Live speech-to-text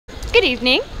Good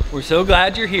evening. We're so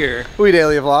glad you're here. We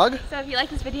daily vlog. So if you like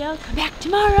this video, come back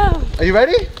tomorrow. Are you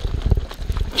ready?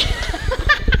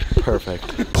 Perfect.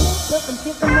 If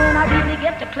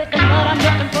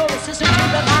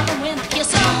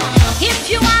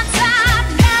you want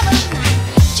some loving,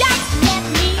 just let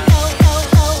me know.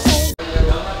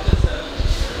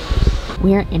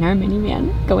 We're in our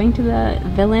minivan going to the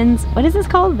villains. What is this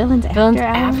called? Villains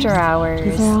After Hours.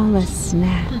 These are all the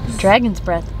snacks. Dragon's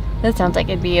Breath. That sounds like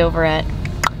it'd be over at,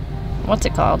 what's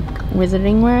it called?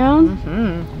 Wizarding World.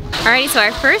 Mm-hmm. Alrighty, so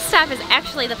our first stop is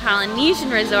actually the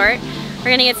Polynesian Resort. We're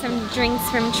gonna get some drinks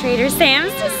from Trader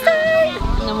Sam's to start.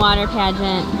 And the water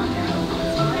pageant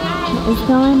is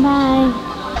going by.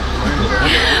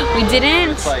 We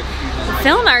didn't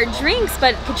film our drinks,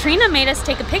 but Katrina made us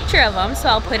take a picture of them, so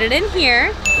I'll put it in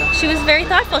here. She was very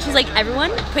thoughtful. She's like, everyone,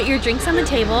 put your drinks on the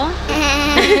table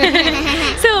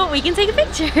so we can take a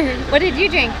picture. What did you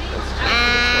drink?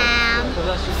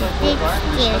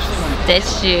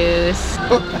 Ditch juice.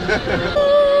 Whoa,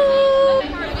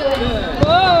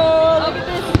 look at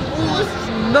this.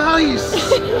 Nice!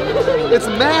 It's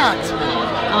matte!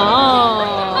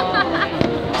 Oh.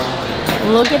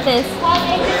 Look at this.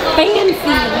 Fancy.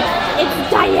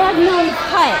 It's diagonally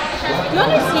cut. Do you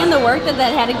understand the work that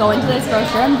had to go into this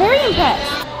brochure? I'm very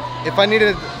impressed. If I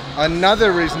needed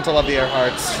another reason to love the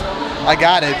Erhardts, I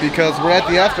got it because we're at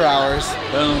the after hours.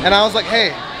 Boom. And I was like,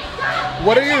 hey,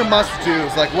 what are your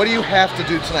must-dos? Like, what do you have to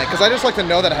do tonight? Because I just like to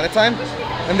know that ahead of time.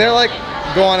 And they're like,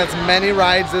 go on as many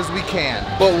rides as we can.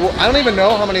 But I don't even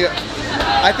know how many.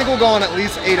 I think we'll go on at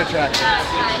least 8 attractions.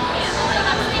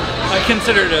 I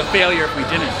consider it a failure if we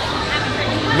didn't.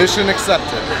 Mission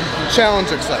accepted.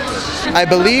 Challenge accepted. I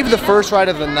believe the first ride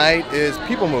of the night is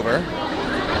Peoplemover.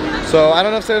 So I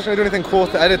don't know if Sarah's gonna do anything cool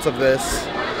with the edits of this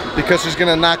because she's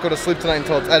gonna not go to sleep tonight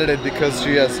until it's edited because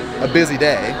she has a busy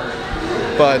day.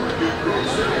 But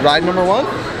ride number 1,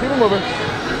 Peoplemover.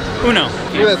 Uno.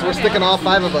 Look at this, we're sticking all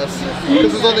 5 of us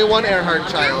because there's only one Erhardt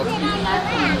child.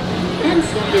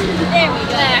 There we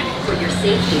go. For your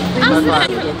safety,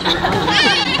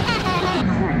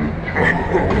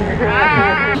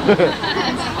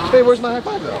 Hey, where's my high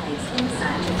five though?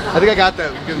 I think I got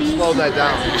that. We can slow that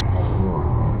down.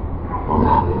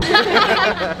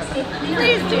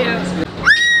 Please do.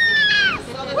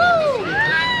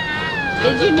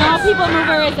 Did you know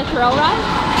Peoplemover is a thrill ride?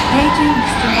 Paging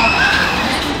Mr.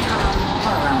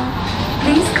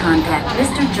 Please contact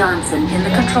Mr. Johnson in the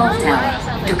control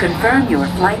tower to confirm your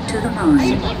flight to the moon.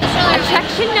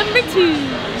 Attraction number 2.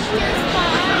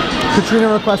 Katrina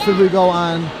requested we go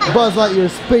on Buzz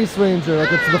Lightyear's Space Ranger, like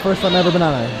it's the first time I've ever been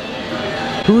on it.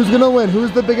 Who's gonna win?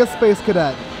 Who's the biggest space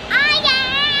cadet? I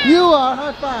am. You are!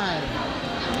 High five!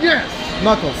 Yes!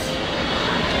 Knuckles.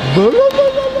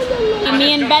 And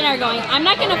me and Ben are going. I'm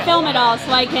not going to film it all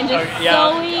so I can just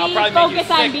slowly focus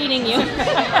on beating you.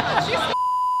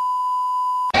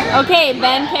 Okay,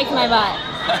 Ben kicked my butt.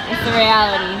 It's the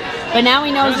reality. But now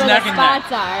we know where the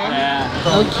spots are.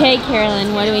 Yeah. Okay,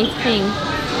 Carolyn, what do we think?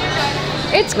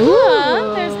 It's cool.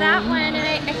 Ooh. There's that one, and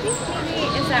I think maybe,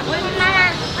 is that one?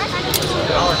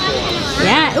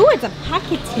 Yeah, ooh, it's a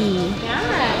pockety.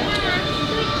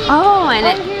 Yeah. Oh, and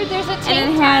Here, there's a and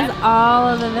tank it has all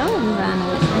of the villains on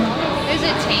it. There's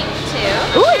a tank, too.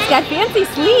 Ooh, it's got fancy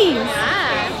sleeves.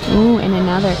 Yeah. Ooh, and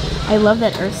another. I love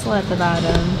that Ursula at the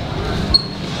bottom.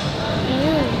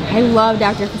 I love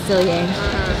Dr. Facilier.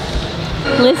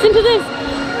 Listen to this.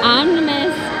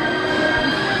 Omnibus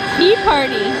Tea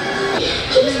Party.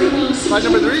 Ride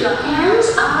number 3?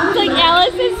 It's like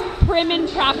Alice's prim and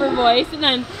proper voice, and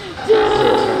then.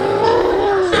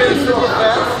 Super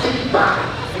fast.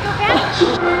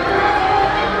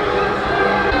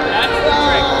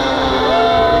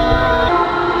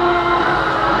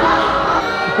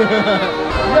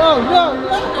 No, no,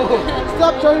 no!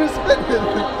 Stop trying to spin it!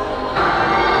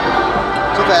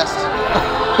 Too fast.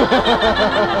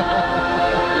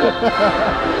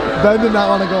 Ben did not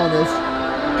want to go on this.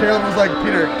 Carolyn was like,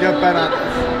 Peter, get Ben on this.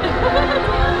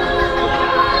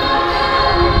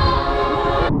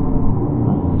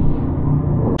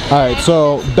 Alright,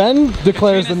 so Ben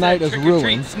declares the night as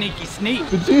ruined. Sneaky sneak.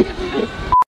 Did you?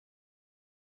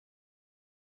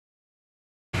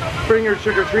 Bring your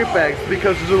trick-or-treat bags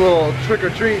because there's a little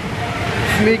trick-or-treat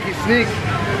sneaky sneak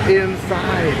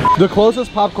inside. The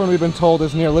closest popcorn we've been told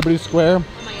is near Liberty Square.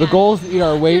 The goal is to eat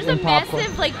our weight in popcorn. There's a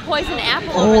massive like poison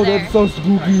apple Oh, over there. that's so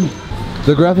spooky.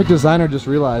 The graphic designer just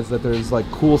realized that there's like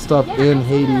cool stuff in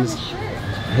Hades'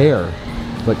 hair.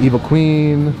 Like Evil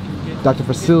Queen, Dr.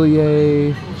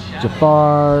 Facilier,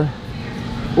 Jafar.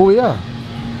 Oh yeah.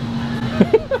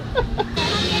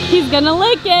 He's gonna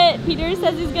lick it. Peter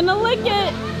says he's gonna lick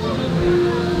it.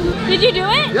 Did you do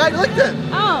it? Yeah, I licked it.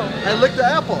 Oh. I licked the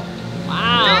apple.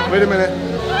 Wow. Wait a minute.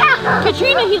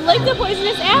 Katrina, he licked the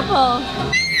poisonous apple.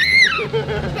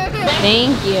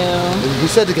 Thank you. You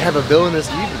said to have a villainous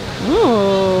evening.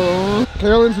 Ooh.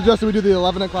 Carolyn suggested we do the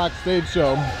 11 o'clock stage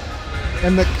show.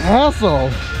 And the castle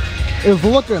is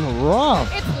looking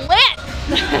rough. It's lit.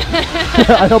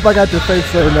 I hope I got your face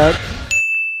saying that.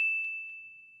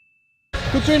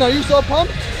 Katrina, are you so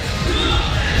pumped?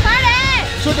 Party!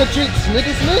 Trick or treat,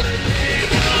 sneaky sneak?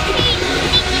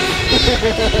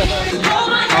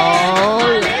 Oh,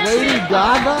 Lady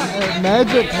Gaga at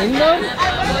Magic Kingdom?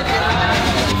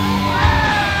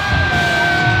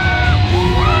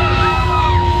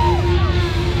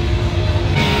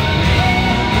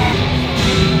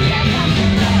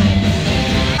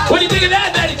 What do you think of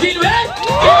that, Matty Teen Man?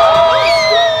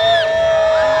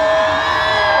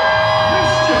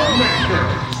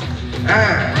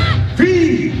 And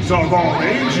thieves of all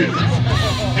ages,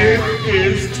 it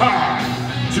is time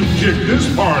to kick this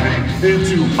party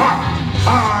into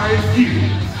high gear.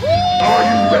 Are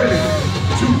you ready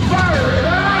to fire it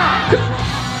up?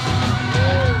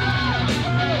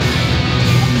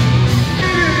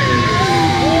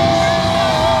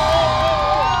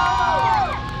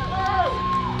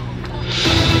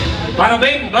 Bada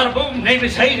bing, bada boom, name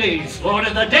is Hades, Lord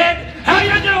of the Dead, how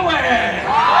you doing?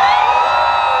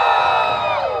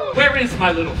 Where is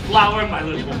my little flower, my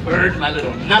little bird, my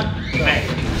little nutmeg?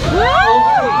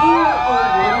 Over here,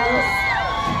 old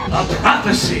A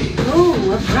prophecy.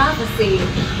 Ooh, a prophecy.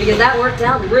 Because that worked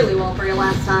out really well for you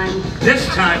last time. This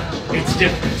time, it's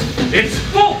different. It's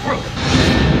foolproof.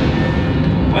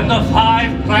 When the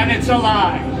 5 planets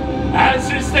align, as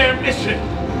is their mission,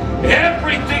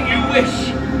 everything you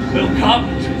wish will come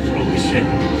to fruition.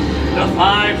 The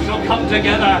 5 shall come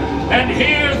together and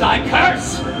hear thy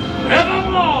curse.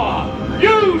 Evermore,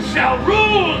 you shall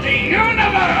rule the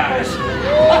universe.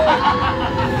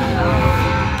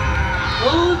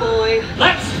 Oh boy.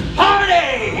 Let's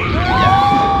party!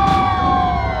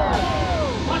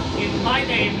 What in my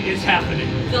name is happening?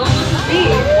 Fill him with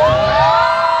speed.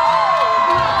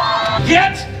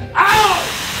 Get out!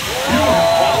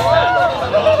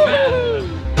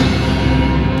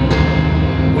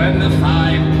 When the 5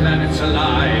 planets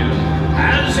align,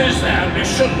 as is their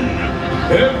mission,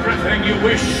 everything you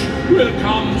wish will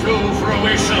come to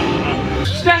fruition.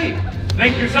 Stay!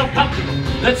 Make yourself comfortable.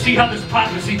 Let's see how this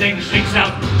prophecy thing shakes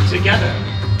out together.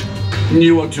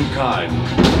 You are too kind.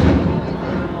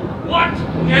 What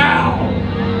now?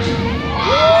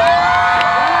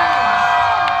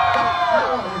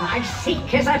 My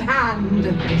seek is at hand.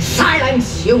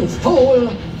 Silence, you fool!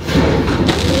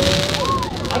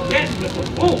 Again, little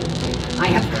fool. I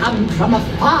have come from a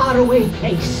faraway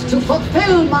place to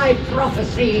fulfill my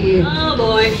prophecy. Oh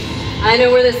boy. I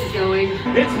know where this is going.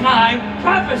 It's my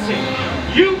prophecy.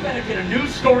 You better get a new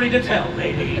story to tell,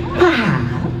 lady.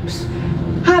 Perhaps.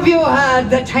 Have you heard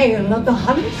the tale of the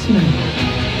huntsman?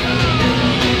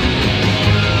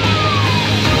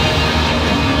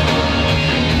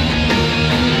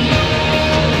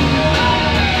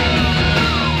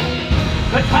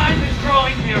 The time is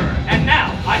drawing nearer, and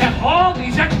now I have all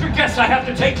these extra guests I have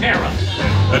to take care of.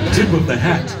 A tip of the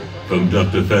hat from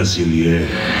Dr. Facilier.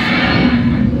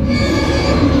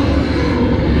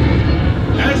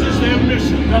 As is their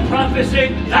mission. The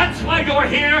prophecy, that's why you're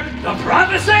here? The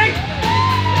prophecy?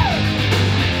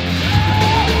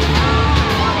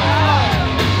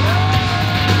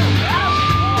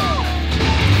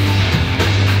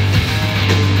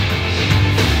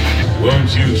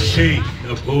 Won't you shake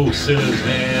a poser's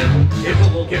hand? It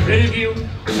will get rid of you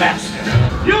faster.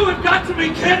 You have got to be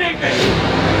kidding me!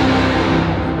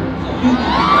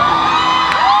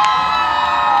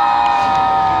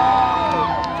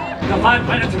 The 5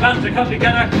 planets are about to come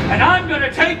together, and I'm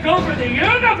gonna take over the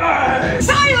universe!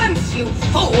 Silence, you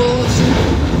fools!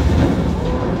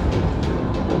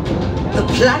 The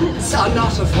planets are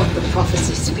not of what the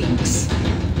prophecy speaks.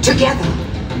 Together,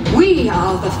 we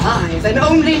are the 5, and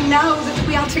only now that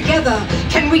we are together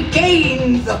can we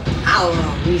gain the power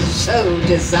we so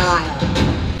desire.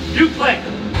 You play.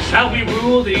 Shall we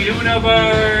rule the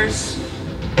universe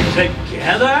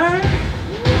together?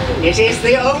 It is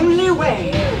the only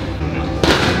way.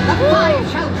 The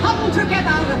 5 shall come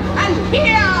together and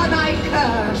hear thy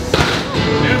curse.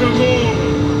 Evermore,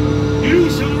 you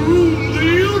shall rule the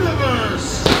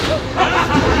universe!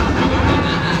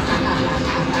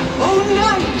 O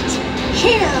night,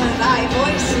 hear thy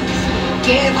voices.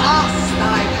 Give us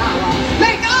thy power.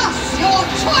 Make us your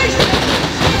choices.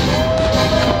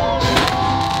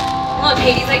 Look,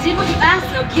 Hades, I did what you asked,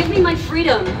 now give me my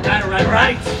freedom.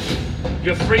 Right.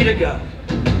 You're free to go.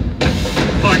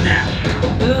 For now.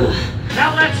 Ugh.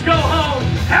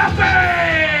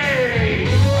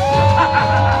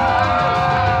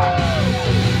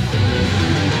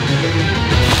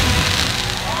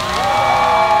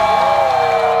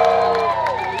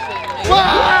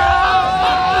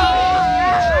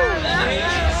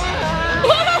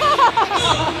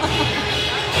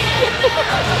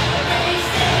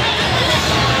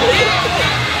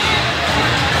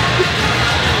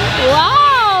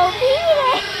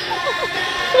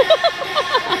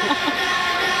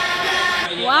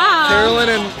 Carolyn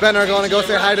and Ben are going to go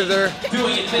say hi to their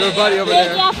buddy over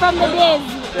there. Yeah, from the Diz.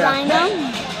 Yeah. I know.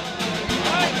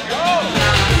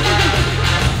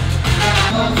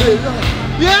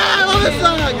 Yeah, I love this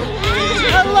song. I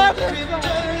love it.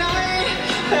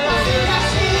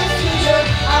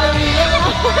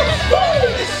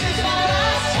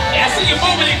 I see you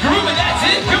moving and grooving, that's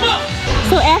it, come on!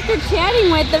 So after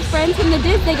chatting with the friends from the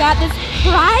Diz, they got this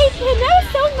pride pin. That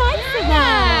was so nice of them.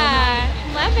 Yeah,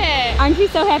 love it. Aren't you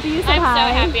so happy you said I'm hi?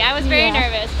 so happy. I was very Yeah.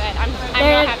 nervous, but I'm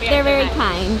They're, real happy. they're very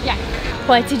kind. Yeah.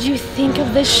 What did you think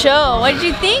of the show? What did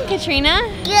you think, Katrina?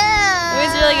 Good. It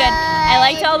was really good. I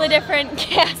liked all the different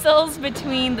castles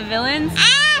between the villains.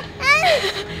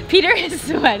 Peter is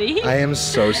sweaty. I am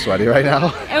so sweaty right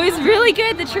now. It was really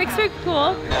good. The tricks were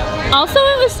cool. Also,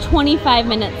 it was 25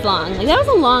 minutes long. Like, that was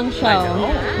a long show.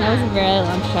 That was a very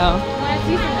long show.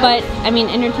 But, I mean,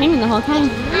 entertaining the whole time.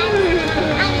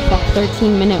 That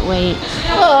 13-minute wait.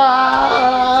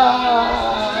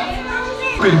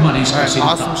 Big money's Alright,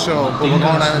 awesome show, but we're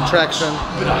going on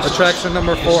attraction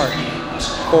number 4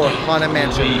 for Haunted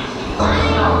Mansion.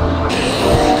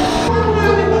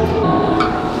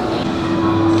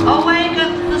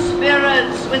 Awaken the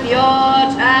spirits with your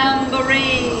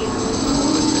tambourine.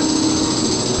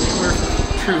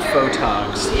 True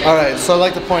photogs. Alright, so I'd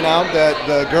like to point out that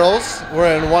the girls were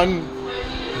in one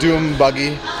Doom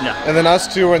buggy, and then us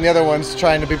two were in the other ones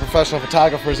trying to be professional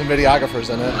photographers and videographers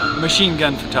in it. Machine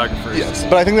gun photographers. Yes,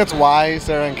 but I think that's why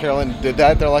Sarah and Carolyn did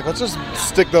that. They're like, let's just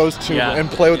stick those two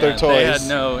and play with their toys. They had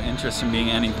no interest in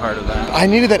being any part of that. I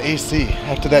needed that AC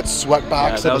after that sweat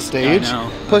box at the stage. I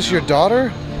know. Plus your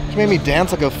daughter, she made me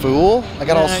dance like a fool. I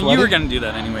got all sweaty. You were gonna do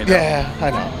that anyway, though. Yeah, I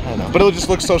know. But it'll just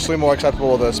look socially more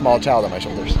acceptable with a small child on my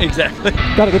shoulders. Exactly.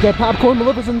 Gotta get that popcorn.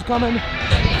 Maleficent's coming.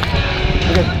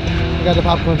 Okay, I got the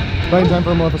popcorn. Right in time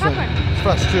for Maleficent. It's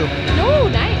fresh too. No,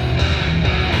 nice.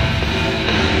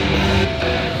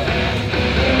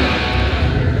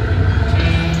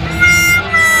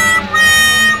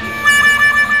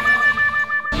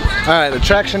 Alright,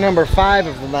 attraction number 5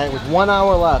 of the night with 1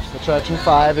 hour left. Attraction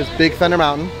 5 is Big Thunder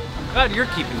Mountain. Glad you're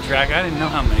keeping track. I didn't know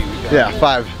how many we got. Yeah,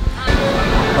 5.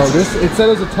 Oh, it said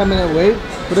it was a 10-minute wait,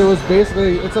 but it was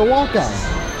basically, it's a walk-on.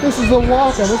 This is a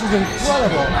walk-on. This is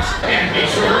incredible. And be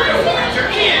sure to watch your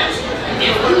kids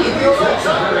if you feel like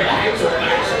something.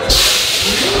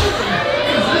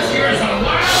 This here's a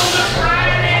wild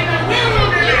ride in the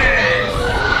wilderness!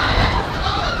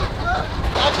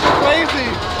 Extra crazy.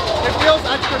 It feels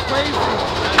extra crazy.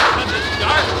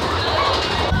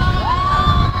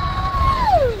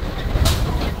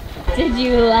 Did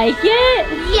you like it?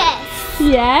 Yes.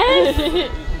 Yes?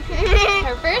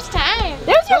 Her first time.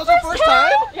 That was your first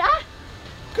time? Yeah.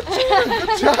 Good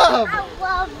job. I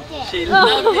loved it. She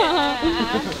loved it.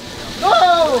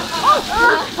 Oh!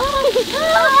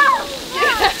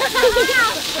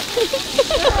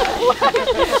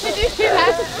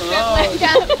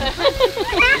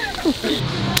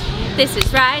 This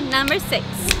is ride number 6.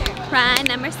 Ride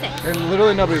number 6. And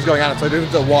literally nobody's going on it, so I didn't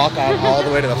have to walk out all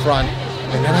the way to the front.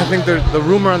 And then I think the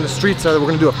rumor on the streets are that we're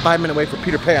gonna do a 5-minute wait for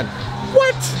Peter Pan.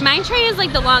 What? Mine train is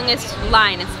like the longest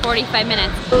line. It's 45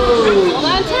 minutes. Hold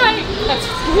on tight. That's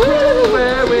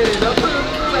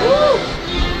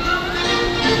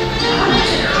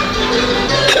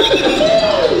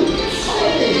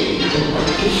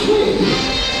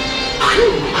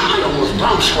I almost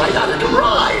bounced right out of the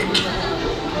ride.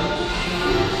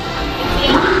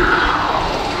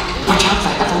 Watch out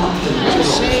for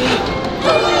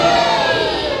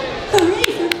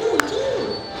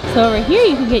So over here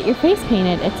you can get your face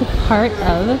painted. It's a part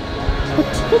of the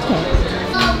ticket.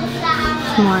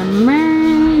 More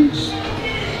merch.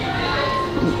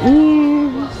 And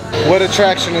ears. What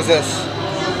attraction is this?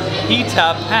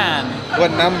 Peter Pan.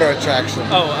 What number attraction?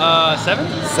 Oh, 7?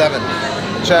 7.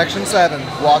 Attraction 7.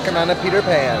 Walking on a Peter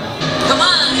Pan. Come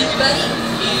on, everybody,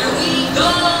 here we go!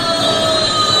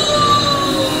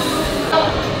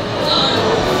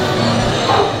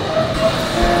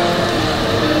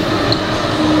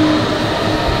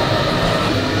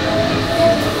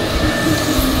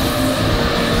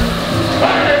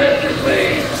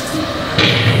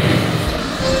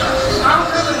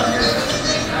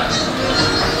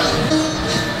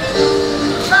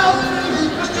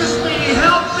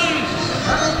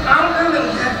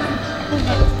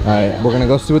 Alright, we're gonna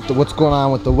go see what's going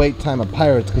on with the wait time of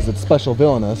Pirates because it's special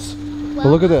villainous. But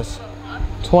look at this.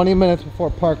 20 minutes before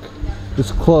park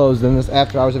is closed in this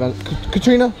after hours event.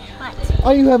 Katrina? What?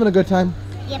 Are you having a good time?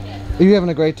 Yep. Are you having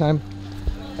a great time?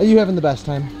 Are you having the best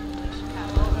time?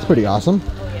 It's pretty awesome.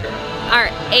 Our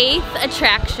 8th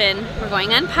attraction. We're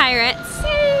going on Pirates.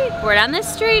 Word on the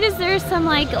street is there some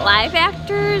like live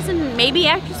actors and maybe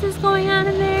actresses going on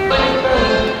in there?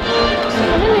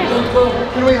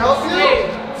 Can we help you?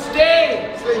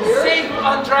 Stay safe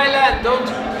on dry land. Don't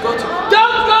go!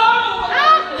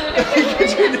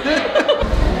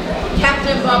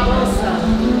 Captain Barbosa,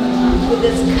 with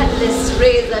his cutlass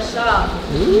razor sharp,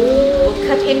 will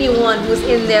cut anyone who's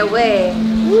in their way.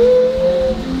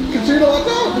 Katrina, look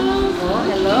out! Oh,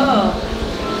 hello.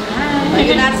 Are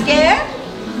you not scared?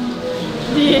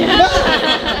 Yeah.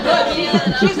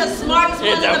 She's the smartest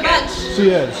one in the bunch. She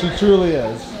is. She truly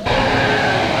is.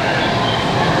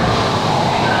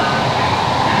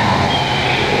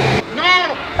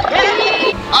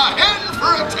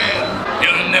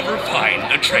 You'll never find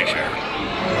the treasure.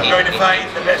 I'm going to find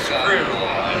the best crew.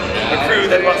 A crew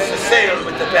that wants to sail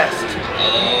with the best.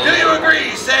 Do you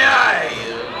agree? Say aye.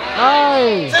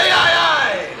 Aye. Say aye,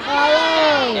 aye.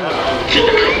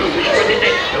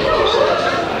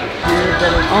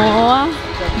 Oh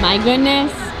my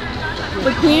goodness.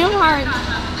 The Queen of Hearts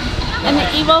and the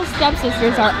evil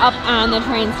stepsisters are up on the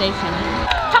train station.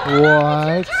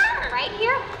 What? Right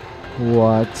here?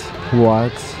 What?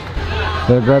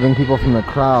 They're grabbing people from the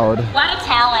crowd. What a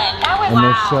talent. That was And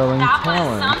they're showing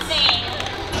talent. something.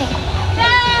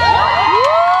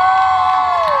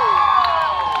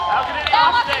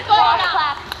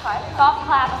 Golf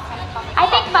clap. I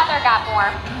think Mother got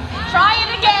more. Try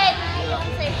it again.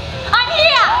 I'm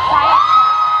here.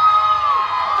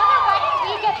 Mother, why didn't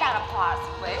we get that applause,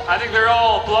 please? I think they're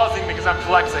all applauding because I'm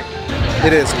flexing.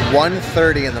 It is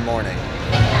 1:30 in the morning,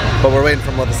 but we're waiting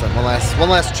for Maleficent. One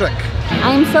last trick.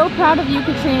 I am so proud of you,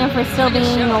 Katrina, for still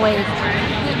being awake.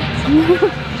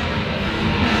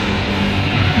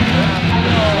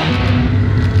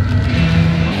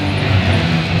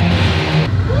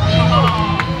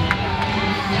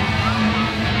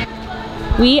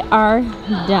 We are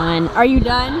done. Are you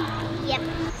done? Yep.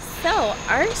 So,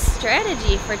 our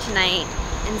strategy for tonight,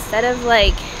 instead of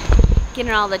like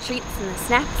getting all the treats and the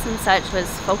snacks and such, was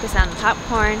focus on the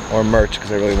popcorn. Or merch,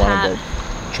 because I really wanted the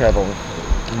travel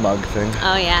mug thing.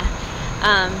 Oh yeah.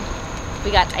 We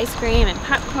got ice cream and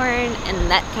popcorn, and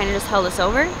that kind of just held us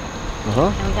over.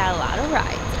 And we got a lot of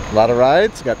rides. A lot of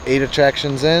rides. Got 8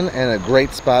 attractions in, and a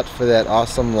great spot for that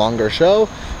awesome longer show.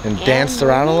 And danced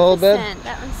around a little bit.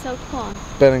 That was so cool.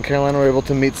 Ben and Caroline were able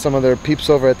to meet some of their peeps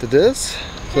over at the Diz,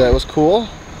 so that was cool.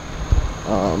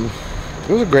 It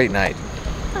was a great night.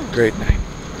 Great night.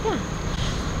 Yeah.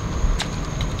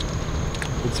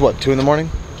 It's what, 2 in the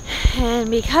morning? And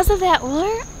because of that,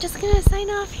 we're just gonna sign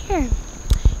off here.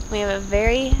 We have a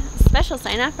very special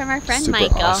sign off from our friend Super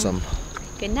Michael. awesome.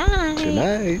 Good night. Good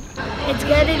night. It's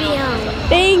good to be home.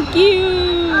 Thank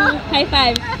you. High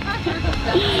five.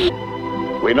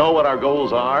 We know what our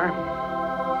goals are.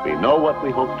 We know what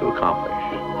we hope to accomplish.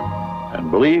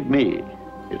 And believe me,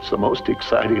 it's the most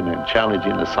exciting and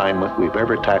challenging assignment we've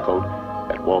ever tackled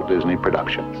at Walt Disney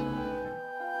Productions.